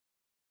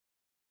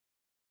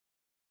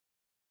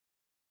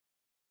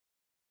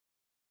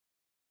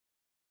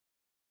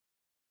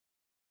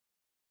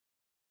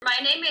My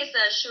name is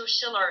Shu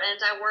Schiller, and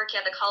I work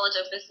at the College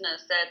of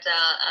Business at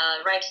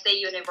Wright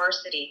State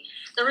University.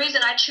 The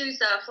reason I choose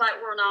the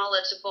Flat World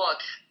Knowledge book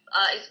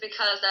is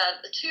because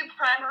the two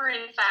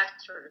primary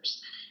factors.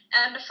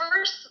 And the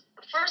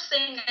first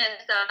thing is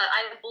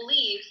I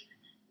believe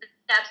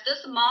that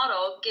this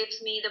model gives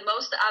me the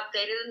most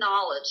updated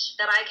knowledge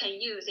that I can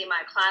use in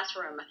my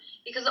classroom,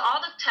 because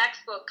all the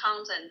textbook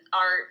content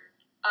are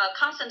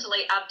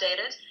constantly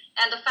updated,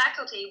 and the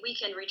faculty, we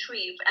can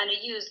retrieve and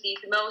use the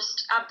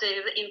most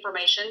updated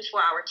information for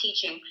our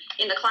teaching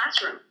in the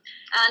classroom.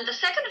 And the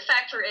second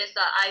factor is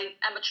that I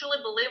am a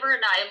truly believer,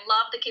 and I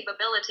love the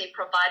capability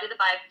provided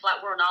by Flat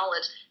World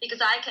Knowledge,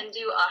 because I can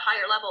do a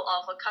higher level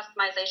of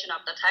customization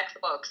of the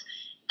textbooks.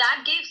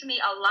 That gives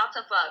me a lot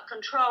of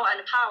control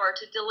and power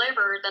to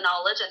deliver the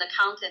knowledge and the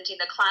content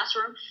in the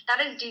classroom that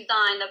is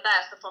designed the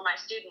best for my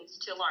students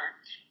to learn.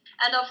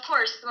 And of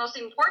course, most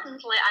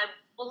importantly, I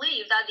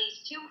believe that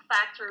these two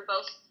factors,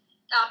 both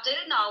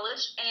updated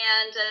knowledge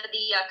and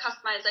the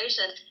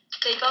customization,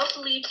 they both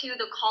lead to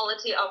the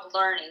quality of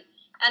learning.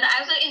 And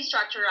as an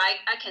instructor, I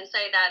can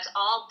say that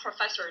all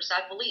professors,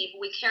 I believe,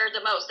 we care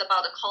the most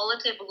about the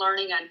quality of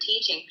learning and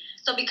teaching.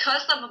 So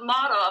because of the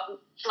model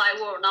of Flat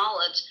World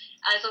Knowledge,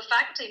 as a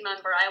faculty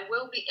member, I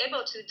will be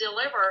able to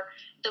deliver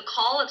the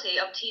quality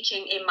of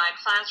teaching in my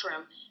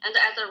classroom. And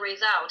as a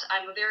result,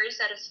 I'm very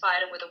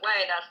satisfied with the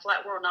way that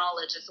Flat World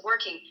Knowledge is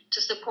working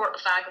to support the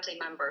faculty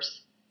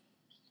members.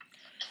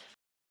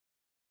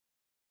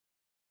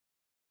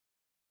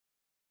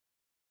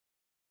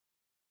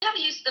 I have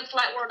used the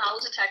Flat World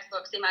Knowledge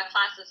textbooks in my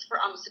classes for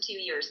almost 2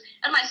 years,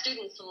 and my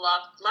students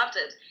loved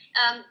it.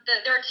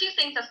 There are two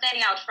things that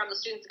standing out from the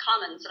students'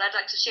 comments that I'd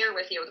like to share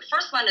with you. The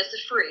first one is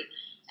free.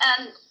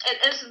 And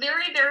it is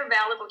very, very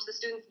valuable to the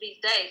students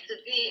these days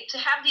to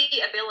have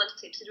the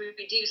ability to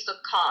reduce the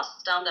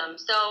cost on them.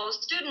 So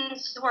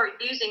students who are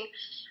using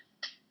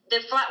the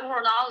Flat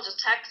World Knowledge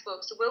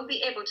textbooks will be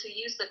able to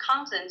use the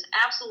content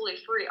absolutely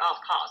free of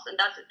cost. And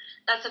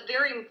that's a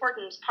very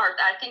important part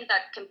that I think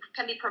that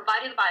can be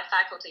provided by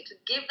faculty, to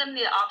give them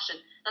the option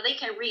that they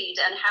can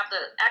read and have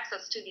the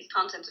access to these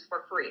contents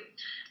for free.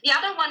 The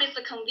other one is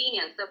the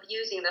convenience of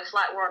using the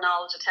Flat World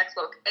Knowledge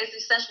textbook. It's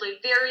essentially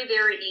very,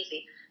 very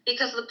easy,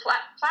 because the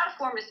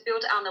platform is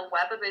built on the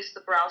web-based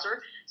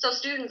browser, so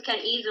students can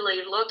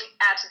easily look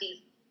at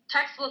these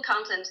textbook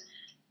content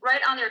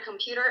right on their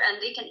computer,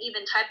 and they can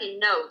even type in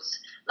notes.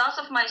 Lots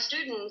of my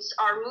students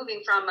are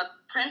moving from a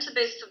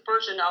print-based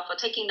version of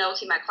taking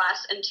notes in my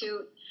class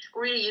into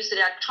really use the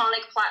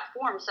electronic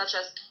platforms, such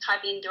as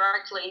typing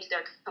directly into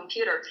their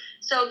computer.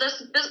 So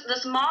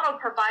this model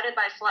provided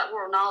by Flat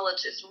World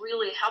Knowledge is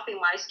really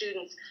helping my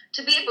students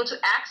to be able to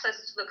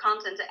access the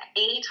content at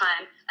any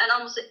time and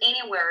almost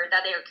anywhere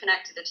that they are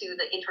connected to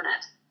the internet.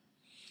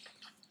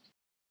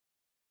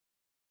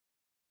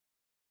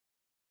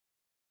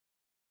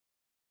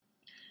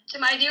 To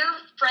my dear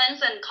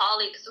friends and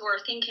colleagues who are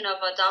thinking of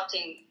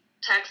adopting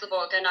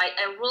textbook, and I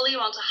really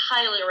want to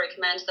highly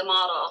recommend the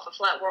model of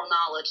Flat World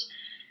Knowledge.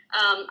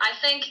 I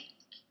think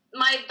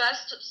my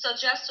best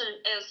suggestion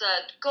is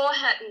go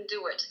ahead and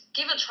do it.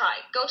 Give it a try.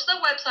 Go to the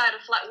website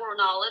of Flat World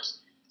Knowledge,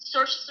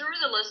 search through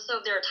the list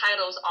of their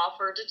titles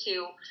offered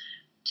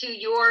to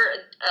your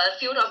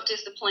field of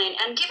discipline,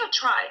 and give it a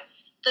try.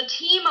 The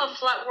team of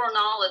Flat World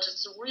Knowledge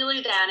is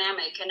really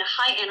dynamic and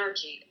high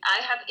energy.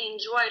 I have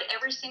enjoyed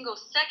every single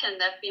second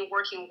that I've been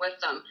working with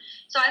them.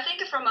 So I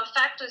think from a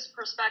faculty's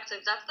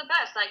perspective, that's the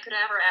best I could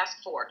ever ask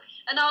for.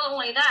 And not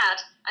only that,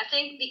 I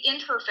think the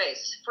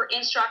interface for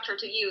instructor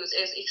to use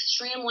is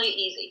extremely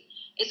easy.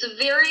 It's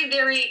very,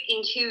 very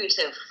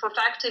intuitive for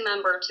faculty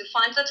member to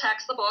find the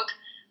textbook,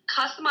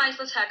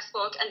 customize the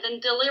textbook, and then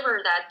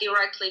deliver that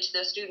directly to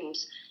the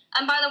students.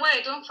 And by the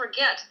way, don't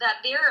forget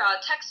that their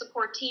tech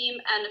support team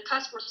and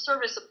customer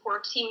service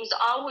support team is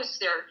always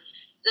there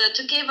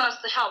to give us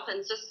the help and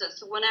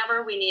assistance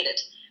whenever we need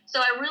it.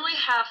 So I really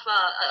have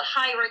a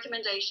high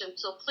recommendation.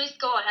 So please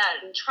go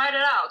ahead and try it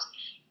out.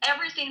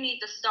 Everything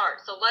needs to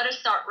start. So let us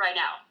start right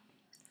now.